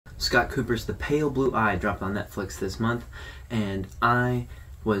Scott Cooper's The Pale Blue Eye dropped on Netflix this month, and I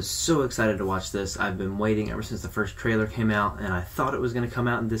was so excited to watch this. I've been waiting ever since the first trailer came out, and I thought it was going to come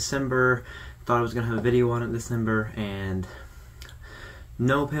out in December, thought I was going to have a video on it in December, and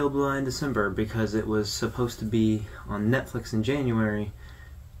no Pale Blue Eye in December because it was supposed to be on Netflix in January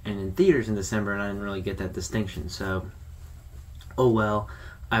and in theaters in December, and I didn't really get that distinction, so oh well.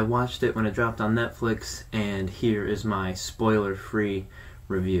 I watched it when it dropped on Netflix, and here is my spoiler-free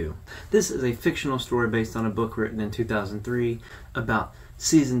review. This is a fictional story based on a book written in 2003 about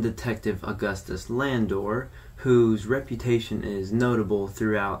seasoned detective Augustus Landor, whose reputation is notable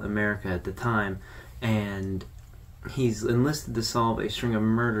throughout America at the time, and he's enlisted to solve a string of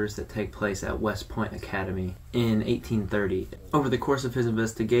murders that take place at West Point Academy in 1830. Over the course of his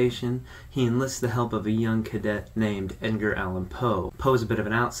investigation, he enlists the help of a young cadet named Edgar Allan Poe. Poe's a bit of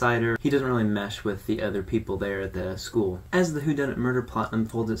an outsider. He doesn't really mesh with the other people there at the school. As the whodunit murder plot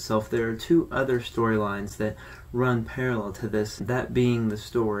unfolds itself, there are two other storylines that run parallel to this, that being the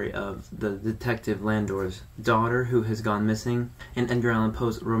story of the detective Landor's daughter who has gone missing, and Edgar Allan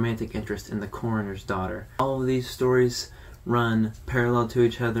Poe's romantic interest in the coroner's daughter. All of these stories run parallel to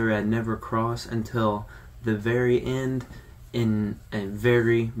each other and never cross until the very end, in a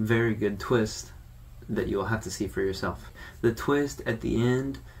very, very good twist that you'll have to see for yourself. The twist at the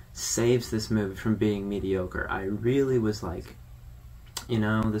end saves this movie from being mediocre. I really was like, you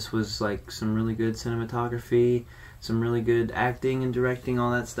know, this was like some really good cinematography, some really good acting and directing,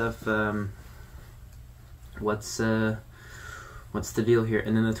 all that stuff. What's the deal here?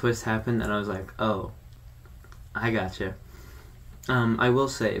 And then the twist happened, and I was like, oh, I gotcha. I will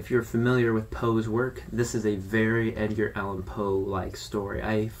say, if you're familiar with Poe's work, this is a very Edgar Allan Poe-like story.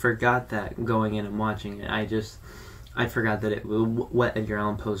 I forgot that going in and watching it. I forgot that what Edgar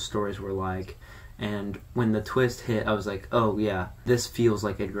Allan Poe's stories were like. And when the twist hit, I was like, oh yeah, this feels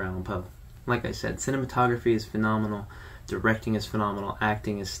like Edgar Allan Poe. Like I said, cinematography is phenomenal, directing is phenomenal,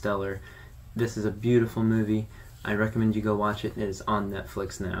 acting is stellar. This is a beautiful movie. I recommend you go watch it. It is on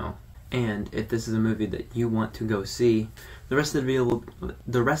Netflix now. And if this is a movie that you want to go see, the rest of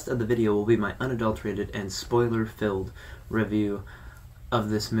the video will be my unadulterated and spoiler-filled review of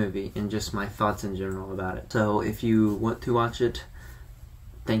this movie and just my thoughts in general about it. So if you want to watch it,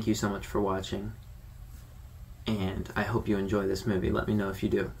 thank you so much for watching. And I hope you enjoy this movie. Let me know if you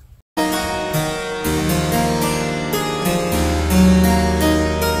do.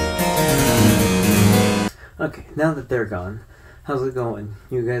 Okay, now that they're gone, how's it going?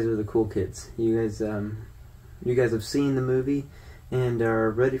 You guys are the cool kids. You guys have seen the movie and are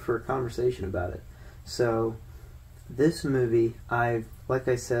ready for a conversation about it. So, this movie, like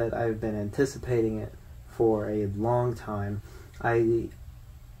I said, I've been anticipating it for a long time. I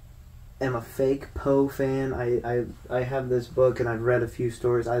am a fake Poe fan. I have this book and I've read a few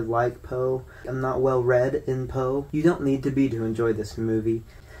stories. I like Poe. I'm not well read in Poe. You don't need to be to enjoy this movie.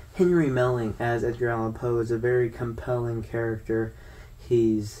 Henry Melling as Edgar Allan Poe is a very compelling character.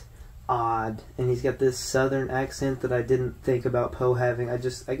 He's odd, and he's got this southern accent that I didn't think about Poe having. I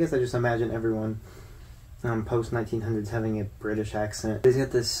guess I just imagine everyone post 1900s having a British accent. He's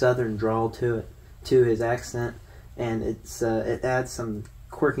got this southern drawl to his accent, and it adds some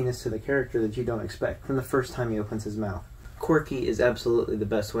quirkiness to the character that you don't expect from the first time he opens his mouth. Quirky is absolutely the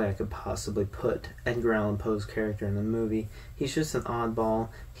best way I could possibly put Edgar Allan Poe's character in the movie. He's just an oddball.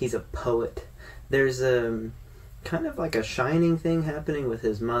 He's a poet. There's kind of like a Shining thing happening with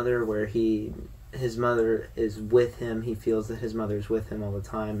his mother, where his mother is with him. He feels that his mother's with him all the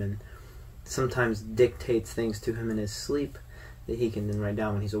time, and sometimes dictates things to him in his sleep that he can then write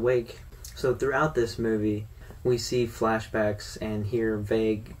down when he's awake. So throughout this movie, we see flashbacks and hear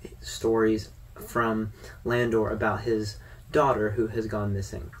vague stories from Landor about his daughter who has gone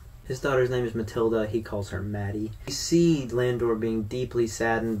missing. His daughter's name is Matilda. He calls her Maddie. We see Landor being deeply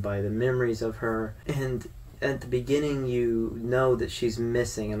saddened by the memories of her, and at the beginning you know that she's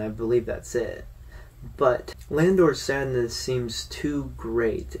missing, and I believe that's it. But Landor's sadness seems too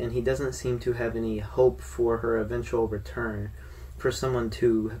great, and he doesn't seem to have any hope for her eventual return, for someone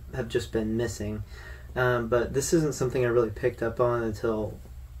to have just been missing. But this isn't something I really picked up on until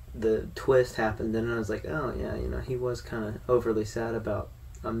the twist happened, and I was like, oh yeah, you know, he was kind of overly sad about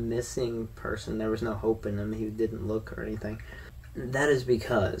a missing person. There was no hope in him. He didn't look or anything. That is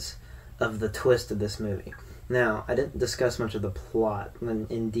because of the twist of this movie. Now, I didn't discuss much of the plot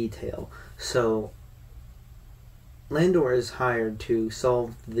in detail, so Landor is hired to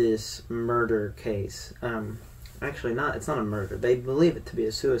solve this murder case. Actually, it's not a murder. They believe it to be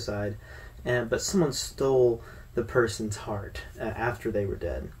a suicide, but someone stole the person's heart after they were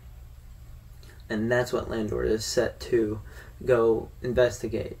dead. And that's what Landor is set to go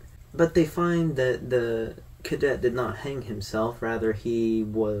investigate. But they find that the cadet did not hang himself, rather he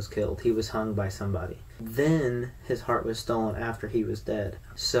was killed. He was hung by somebody. Then his heart was stolen after he was dead.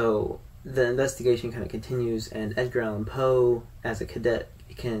 So the investigation kind of continues, and Edgar Allan Poe, as a cadet,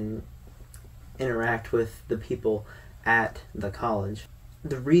 can interact with the people at the college.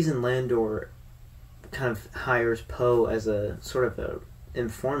 The reason Landor kind of hires Poe as a sort of a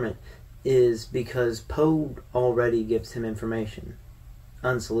informant is because Poe already gives him information,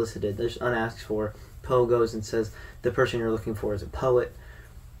 unsolicited, there's unasked for. Poe goes and says, the person you're looking for is a poet,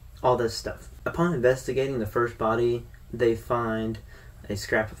 all this stuff. Upon investigating the first body, they find a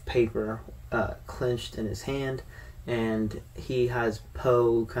scrap of paper clenched in his hand, and he has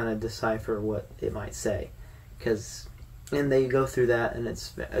Poe kind of decipher what it might say. And they go through that, and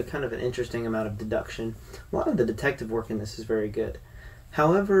it's a kind of an interesting amount of deduction. A lot of the detective work in this is very good.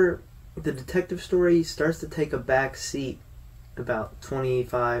 However, the detective story starts to take a back seat about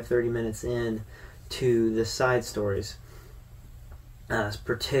 25-30 minutes in to the side stories,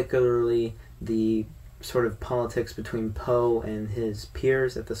 particularly the sort of politics between Poe and his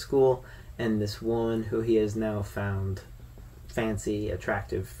peers at the school and this woman who he has now found fancy,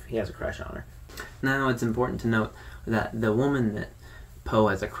 attractive. He has a crush on her. Now, it's important to note that the woman that Poe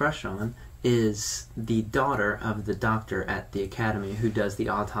has a crush on is the daughter of the doctor at the academy who does the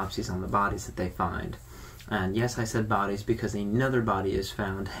autopsies on the bodies that they find. And yes, I said bodies because another body is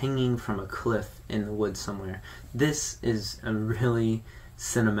found hanging from a cliff in the woods somewhere. This is a really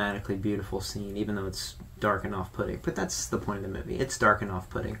cinematically beautiful scene, even though it's dark and off-putting. But that's the point of the movie. It's dark and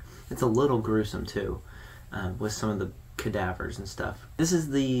off-putting. It's a little gruesome, too, with some of the cadavers and stuff. This is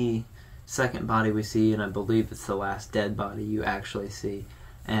the second body we see, and I believe it's the last dead body you actually see.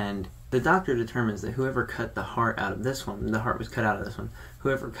 And the doctor determines that whoever cut the heart out of this one, the heart was cut out of this one,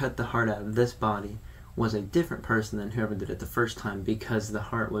 whoever cut the heart out of this body was a different person than whoever did it the first time, because the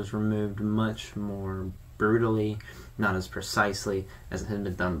heart was removed much more brutally, not as precisely as it had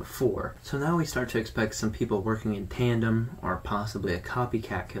been done before. So now we start to expect some people working in tandem, or possibly a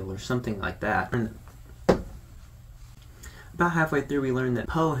copycat kill or something like that. And about halfway through we learn that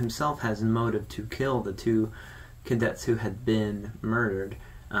Poe himself has a motive to kill the two cadets who had been murdered.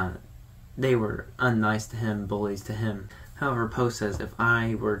 They were unnice to him, bullies to him. However, Poe says, if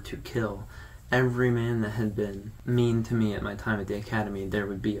I were to kill every man that had been mean to me at my time at the academy, there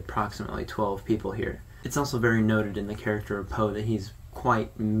would be approximately 12 people here. It's also very noted in the character of Poe that he's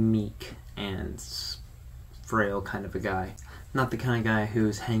quite meek and frail kind of a guy. Not the kind of guy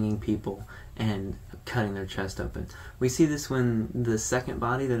who's hanging people and cutting their chest open. We see this when the second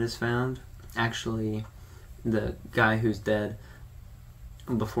body that is found, actually the guy who's dead,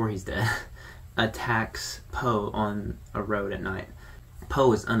 before he's dead, attacks Poe on a road at night.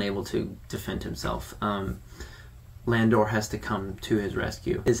 Poe is unable to defend himself. Landor has to come to his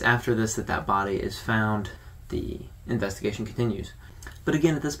rescue. It's after this that body is found. The investigation continues. But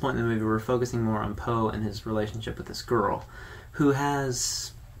again, at this point in the movie, we're focusing more on Poe and his relationship with this girl, who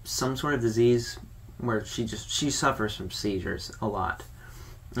has some sort of disease where she suffers from seizures a lot.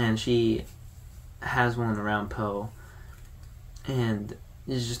 And she has one around Poe, and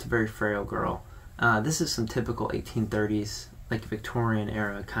is just a very frail girl. This is some typical 1830s, like Victorian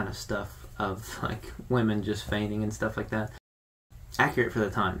era kind of stuff of like women just fainting and stuff like that. Accurate for the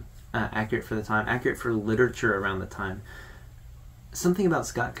time. Accurate for literature around the time. Something about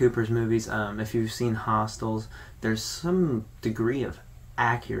Scott Cooper's movies, if you've seen Hostels, there's some degree of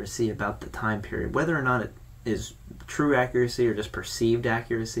accuracy about the time period. Whether or not it is true accuracy or just perceived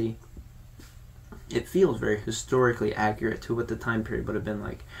accuracy, it feels very historically accurate to what the time period would have been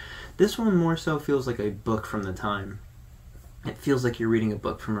like. This one more so feels like a book from the time. It feels like you're reading a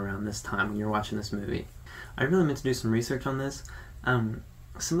book from around this time when you're watching this movie. I really meant to do some research on this. Some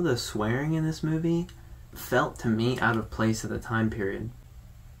of the swearing in this movie felt to me out of place at the time period.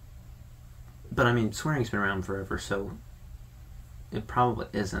 But I mean, swearing's been around forever, so it probably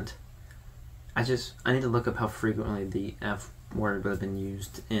isn't. I need to look up how frequently the F word would have been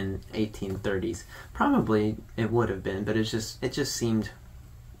used in 1830s. Probably it would have been, but it just seemed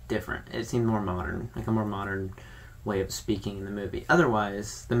different. It seemed more modern, like a more modern way of speaking in the movie.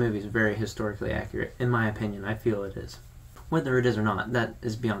 Otherwise, the movie is very historically accurate. In my opinion, I feel it is. Whether it is or not, that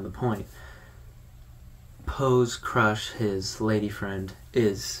is beyond the point. Poe's crush, his lady friend,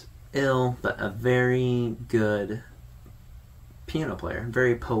 is ill, but a very good piano player.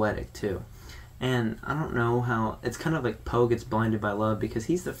 Very poetic, too. And I don't know how... It's kind of like Poe gets blinded by love, because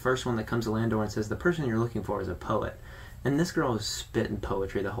he's the first one that comes to Landor and says, the person you're looking for is a poet. And this girl is spitting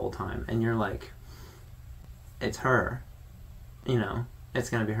poetry the whole time. And you're like, it's her. You know,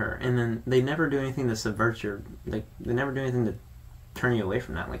 it's gonna be her. And then they never do anything to subvert your... They never do anything to turn you away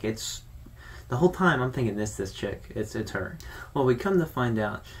from that. Like, it's the whole time I'm thinking this chick, it's her. What we come to find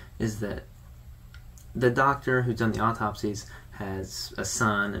out is that the doctor who's done the autopsies has a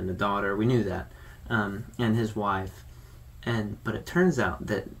son and a daughter. We knew that, and his wife, but it turns out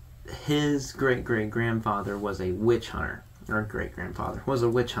that his great-great-grandfather was a witch hunter, or great-grandfather was a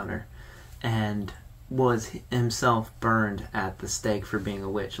witch hunter, and was himself burned at the stake for being a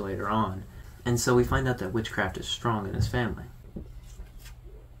witch later on. And so we find out that witchcraft is strong in his family.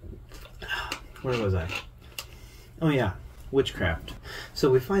 Where was I? Oh yeah, witchcraft.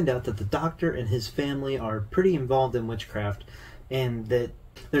 So we find out that the doctor and his family are pretty involved in witchcraft, and that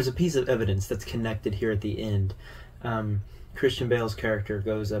there's a piece of evidence that's connected here at the end. Christian Bale's character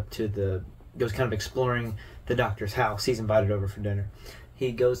goes kind of exploring the doctor's house. He's invited over for dinner.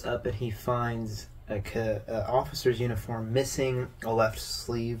 He goes up and he finds an officer's uniform missing a left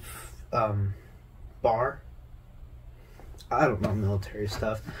sleeve bar. I don't know military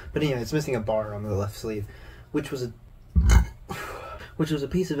stuff, but anyway, it's missing a bar on the left sleeve, which was a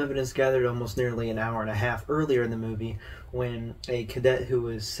piece of evidence gathered almost nearly an hour and a half earlier in the movie, when a cadet who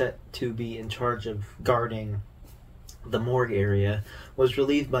was set to be in charge of guarding the morgue area was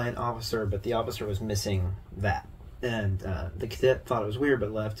relieved by an officer, but the officer was missing that. And the cadet thought it was weird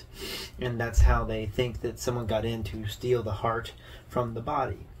but left, and that's how they think that someone got in to steal the heart from the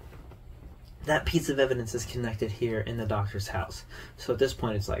body. That piece of evidence is connected here in the doctor's house. So at this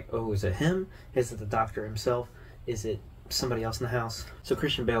point it's like, oh, is it him? Is it the doctor himself? Is it somebody else in the house? So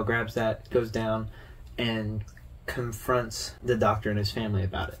Christian Bale grabs that, goes down, and confronts the doctor and his family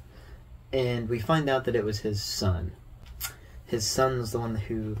about it. And we find out that it was his son. His son was the one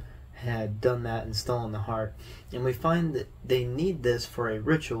who had done that and stolen the heart. And we find that they need this for a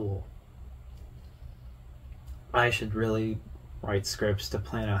ritual. I should really write scripts to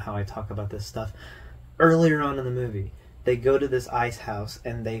plan out how I talk about this stuff. Earlier on in the movie, they go to this ice house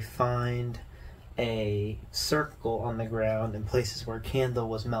and they find a circle on the ground in places where candle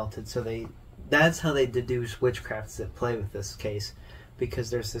was melted. So that's how they deduce witchcrafts at play with this case,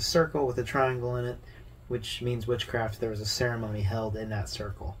 because there's this circle with a triangle in it, which means witchcraft. There was a ceremony held in that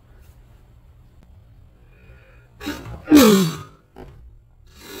circle.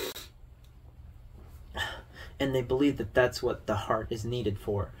 And they believe that that's what the heart is needed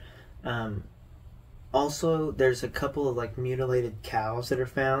for. Also, there's a couple of like mutilated cows that are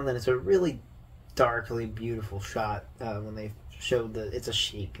found, and it's a really darkly beautiful shot when they show it's a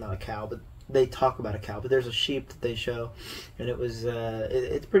sheep, not a cow, but they talk about a cow. But there's a sheep that they show, and it was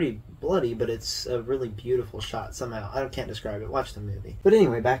it's pretty bloody, but it's a really beautiful shot somehow. I can't describe it. Watch the movie. But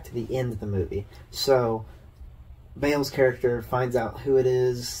anyway, back to the end of the movie. So Bale's character finds out who it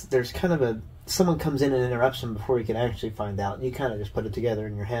is. There's kind of someone comes in and interrupts him before he can actually find out. You kind of just put it together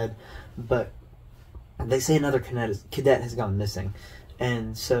in your head. But they say another cadet has gone missing.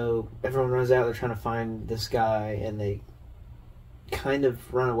 And so everyone runs out. They're trying to find this guy, and they kind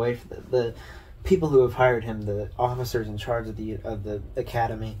of run away from the people who have hired him. The officers in charge of the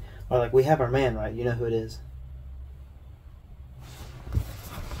academy are like, "We have our man, right? You know who it is."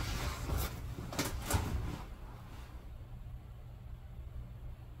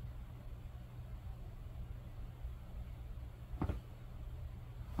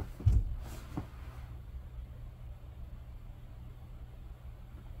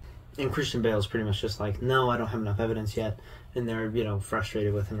 And Christian Bale's pretty much just like, no, I don't have enough evidence yet. And they're,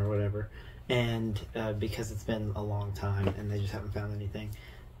 frustrated with him or whatever. And because it's been a long time and they just haven't found anything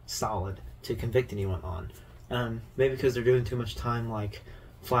solid to convict anyone on. Maybe because they're doing too much time, like,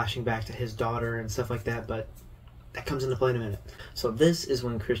 flashing back to his daughter and stuff like that, but that comes into play in a minute. So this is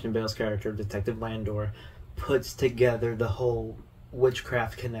when Christian Bale's character, Detective Landor, puts together the whole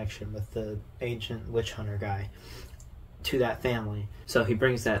witchcraft connection with the ancient witch hunter guy to that family. So he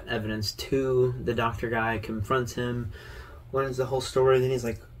brings that evidence to the doctor guy, confronts him, learns the whole story, then he's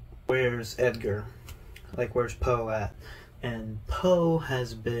like, where's Edgar? Like, where's Poe at? And Poe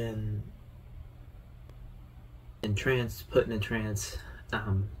has been put in a trance,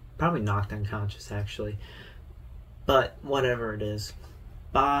 probably knocked unconscious actually, but whatever it is,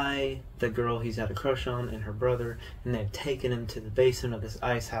 by the girl he's had a crush on and her brother, and they've taken him to the basement of this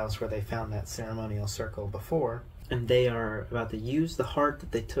ice house where they found that ceremonial circle before. And they are about to use the heart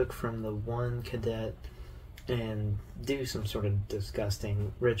that they took from the one cadet and do some sort of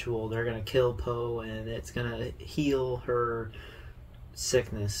disgusting ritual. They're going to kill Poe, and it's going to heal her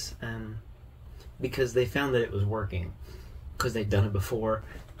sickness. Because they found that it was working. Because they'd done it before.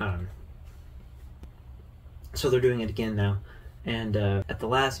 So they're doing it again now. And at the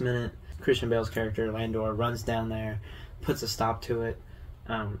last minute, Christian Bale's character, Landor, runs down there, puts a stop to it.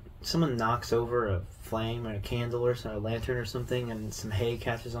 someone knocks over a flame or a candle or a lantern or something, and some hay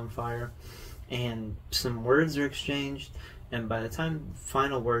catches on fire, and some words are exchanged, and by the time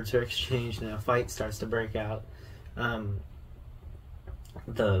final words are exchanged and a fight starts to break out,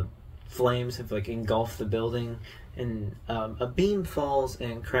 the flames have like engulfed the building, and a beam falls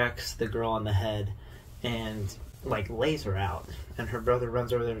and cracks the girl on the head and like lays her out, and her brother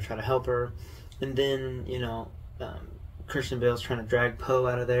runs over there to try to help her, and then Christian Bale's trying to drag Poe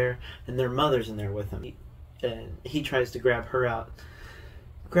out of there, and their mother's in there with him, and he tries to grab her out,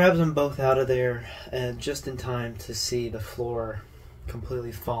 grabs them both out of there, and just in time to see the floor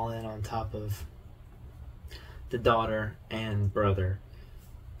completely fall in on top of the daughter and brother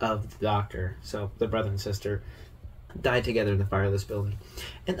of the doctor. So the brother and sister died together in the fire of this building.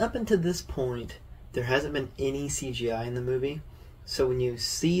 And up until this point, there hasn't been any CGI in the movie. So when you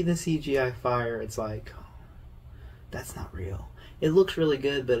see the CGI fire, it's like, oh, that's not real. It looks really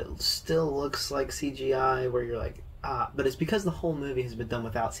good, but it still looks like CGI, where you're like, but it's because the whole movie has been done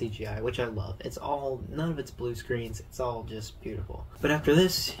without CGI, which I love. It's all, none of it's blue screens, it's all just beautiful. But after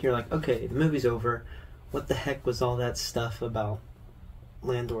this, you're like, okay, the movie's over. What the heck was all that stuff about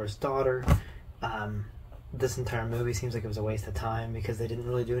Landor's daughter? This entire movie seems like it was a waste of time because they didn't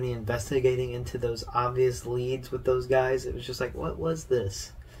really do any investigating into those obvious leads with those guys. It was just like, what was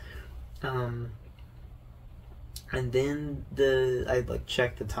this? And then I like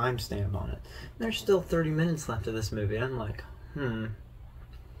checked the timestamp on it. There's still 30 minutes left of this movie. I'm like,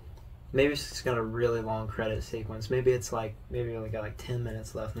 maybe it's just got a really long credit sequence. Maybe it's like, maybe we only got like 10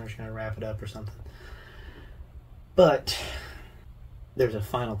 minutes left and they're just gonna wrap it up or something. But there's a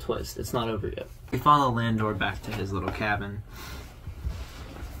final twist. It's not over yet. We follow Landor back to his little cabin,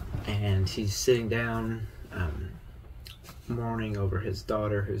 and he's sitting down, mourning over his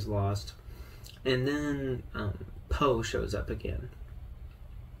daughter who's lost. And then Poe shows up again.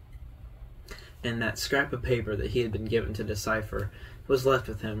 And that scrap of paper that he had been given to decipher was left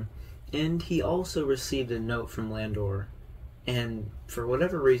with him. And he also received a note from Landor. And for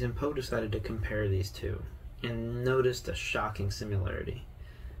whatever reason, Poe decided to compare these two, and noticed a shocking similarity,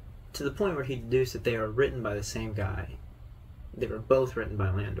 to the point where he deduced that they are written by the same guy. They were both written by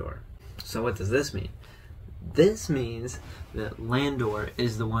Landor. So what does this mean? This means that Landor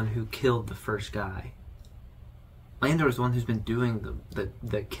is the one who killed the first guy. Landor is the one who's been doing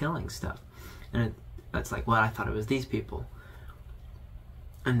the killing stuff. And it's like, well, I thought it was these people.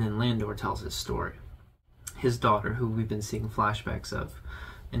 And then Landor tells his story. His daughter, who we've been seeing flashbacks of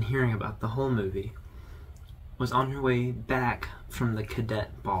and hearing about the whole movie, was on her way back from the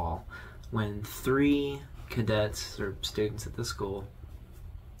cadet ball when 3 cadets, or students at the school,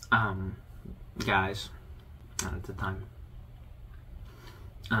 guys at the time,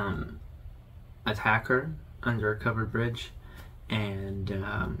 attack her under a covered bridge and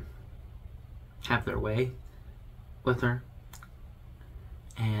have their way with her.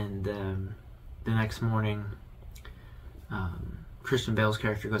 And the next morning, Christian Bale's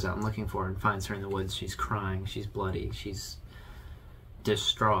character goes out and looking for her and finds her in the woods. She's crying, she's bloody, she's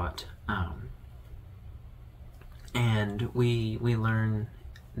distraught. And we learn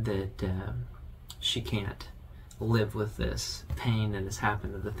that she can't live with this pain that has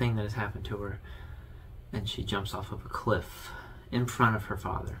happened, the thing that has happened to her, and she jumps off of a cliff in front of her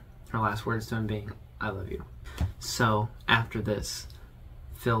father. Her last words to him being, "I love you." So after this,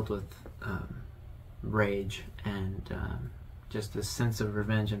 filled with rage and just this sense of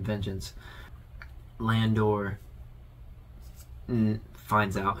revenge and vengeance, Landor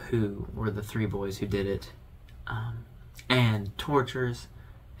finds out who were the 3 boys who did it, and tortures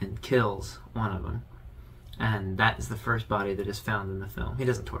and kills one of them. And that is the first body that is found in the film. He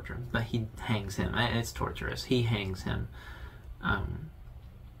doesn't torture him, but he hangs him. It's torturous. He hangs him,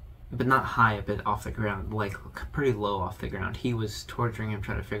 but not high up off the ground, like pretty low off the ground. He was torturing him,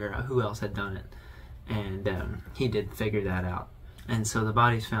 trying to figure out who else had done it. And he did figure that out. And so the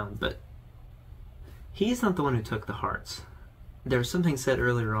body's found, but he's not the one who took the hearts. There was something said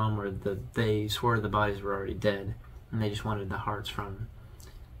earlier on where they swore the bodies were already dead, and they just wanted the hearts from him.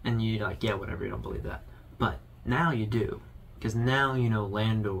 And you're like, yeah, whatever, you don't believe that. But now you do, because now you know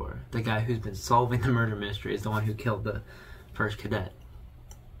Landor, the guy who's been solving the murder mystery, is the one who killed the first cadet.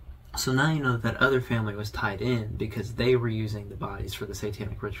 So now you know that other family was tied in because they were using the bodies for the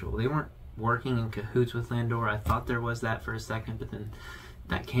satanic ritual. They weren't working in cahoots with Landor. I thought there was that for a second, but then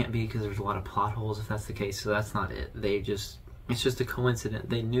that can't be because there's a lot of plot holes if that's the case, so that's not it. It's just a coincidence.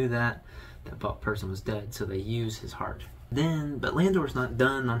 They knew that person was dead, so they use his heart. But Landor's not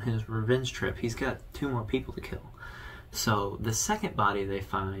done on his revenge trip. He's got 2 more people to kill. So the second body they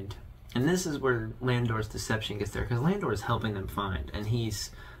find And this is where Landor's deception gets there, because Landor is helping them find, and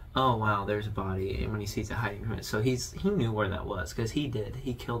he's, oh wow, there's a body, and when he sees it hiding from it, so he knew where that was, because he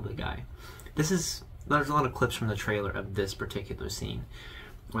killed the guy. There's a lot of clips from the trailer of this particular scene,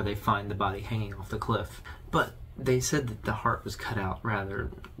 where they find the body hanging off the cliff, but they said that the heart was cut out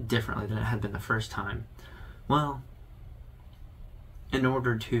rather differently than it had been the first time. Well, in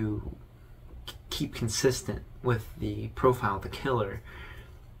order to keep consistent with the profile of the killer,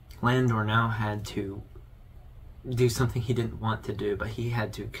 Landor now had to do something he didn't want to do, but he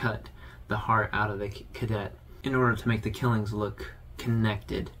had to cut the heart out of the cadet in order to make the killings look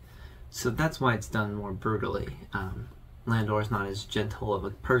connected. So that's why it's done more brutally. Landor's not as gentle of a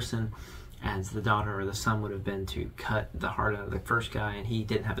person as the daughter or the son would have been to cut the heart out of the first guy, and he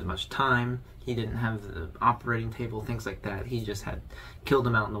didn't have as much time. He didn't have the operating table, things like that. He just had killed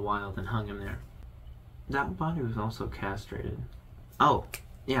him out in the wild and hung him there. That body was also castrated. Oh,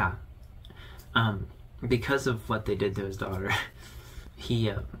 yeah. Because of what they did to his daughter,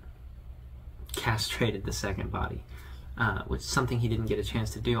 he castrated the second body, which is something he didn't get a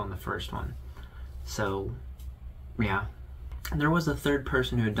chance to do on the first one. So, yeah. And there was a third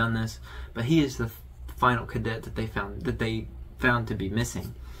person who had done this, but he is the final cadet that they found to be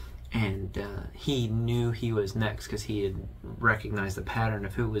missing. And he knew he was next because he had recognized the pattern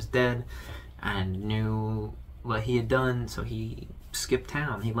of who was dead and knew what he had done, so he skipped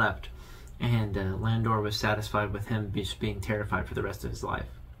town. He left. And Landor was satisfied with him just being terrified for the rest of his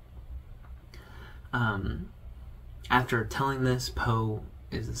life. After telling this, Poe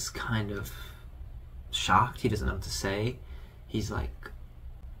is kind of shocked. He doesn't know what to say. He's like,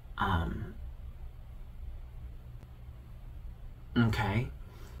 okay.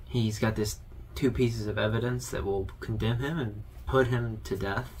 He's got this 2 pieces of evidence that will condemn him and put him to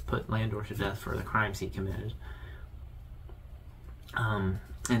death, put Landor to death for the crimes he committed.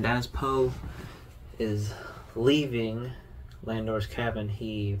 And as Poe is leaving Landor's cabin,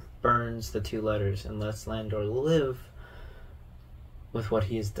 he burns the 2 letters and lets Landor live with what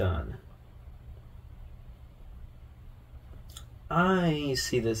he has done. I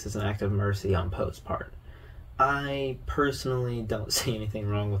see this as an act of mercy on Poe's part. I personally don't see anything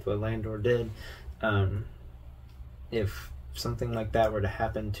wrong with what Landor did. If something like that were to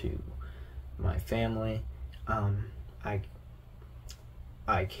happen to my family,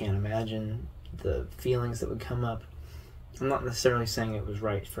 I can't imagine the feelings that would come up. I'm not necessarily saying it was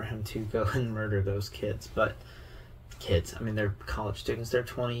right for him to go and murder those kids, but kids, I mean, they're college students. They're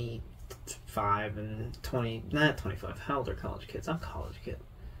 25 and not 25. How old are college kids? I'm a college kid.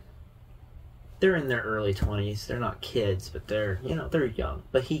 They're in their early 20s. They're not kids, but they're young.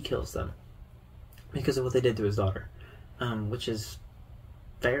 But he kills them because of what they did to his daughter, which is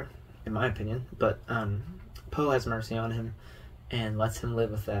fair, in my opinion. But Poe has mercy on him and lets him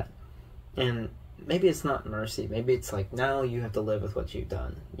live with that. And maybe it's not mercy. Maybe it's like, now you have to live with what you've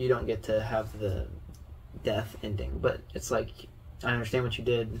done. You don't get to have the death ending. But it's like, I understand what you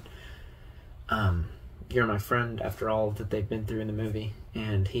did. You're my friend after all that they've been through in the movie.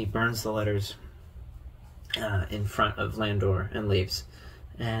 And he burns the letters in front of Landor and leaves.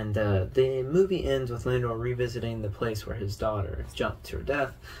 And the movie ends with Landor revisiting the place where his daughter jumped to her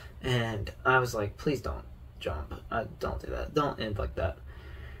death. And I was like, please don't jump. Don't do that. Don't end like that.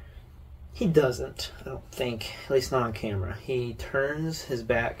 He doesn't, I don't think, at least not on camera. He turns his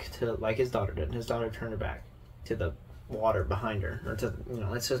back to, like his daughter did. His daughter turned her back to the water behind her, or to,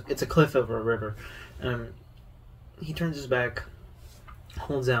 it's a cliff over a river. He turns his back,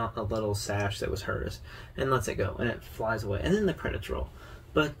 holds out a little sash that was hers, and lets it go, and it flies away. And then the credits roll.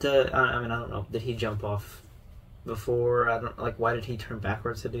 But I don't know. Did he jump off before? Why did he turn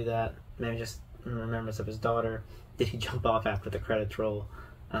backwards to do that? Maybe just in remembrance of his daughter. Did he jump off after the credits roll?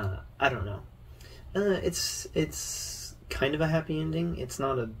 I don't know. It's kind of a happy ending. It's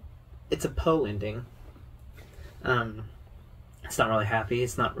a Poe ending. It's not really happy.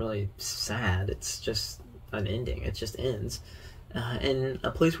 It's not really sad. It's just an ending. It just ends. In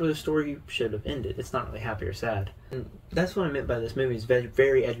a place where the story should have ended. It's not really happy or sad. And that's what I meant by this movie. It's very,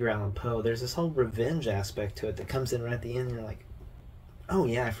 very Edgar Allan Poe. There's this whole revenge aspect to it that comes in right at the end, and you're like, oh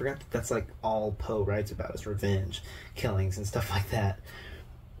yeah, I forgot that's like all Poe writes about is revenge, killings, and stuff like that.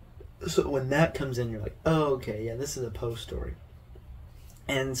 So when that comes in, you're like, oh, okay, yeah, this is a Poe story.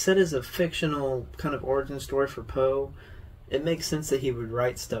 And set as a fictional kind of origin story for Poe, it makes sense that he would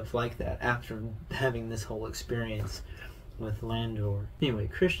write stuff like that after having this whole experience with Landor. Anyway,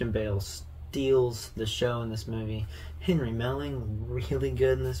 Christian Bale steals the show in this movie. Henry Melling, really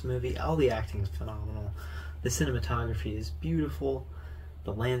good in this movie. All the acting is phenomenal. The cinematography is beautiful.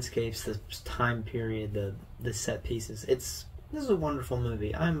 The landscapes, the time period, the set pieces. This is a wonderful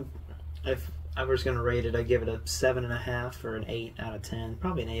movie. I'm if I was going to rate it, I'd give it a 7.5 or an 8 out of 10.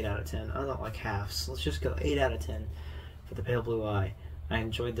 Probably an 8 out of 10. I don't like halves. Let's just go 8 out of 10 for The Pale Blue Eye. I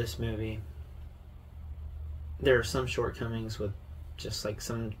enjoyed this movie. There are some shortcomings with just like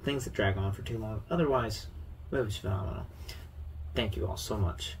some things that drag on for too long. Otherwise, the movie's phenomenal. Thank you all so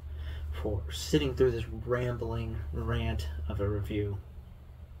much for sitting through this rambling rant of a review.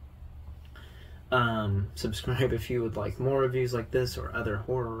 Subscribe if you would like more reviews like this or other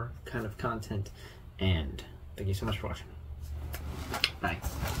horror kind of content. And thank you so much for watching. Bye.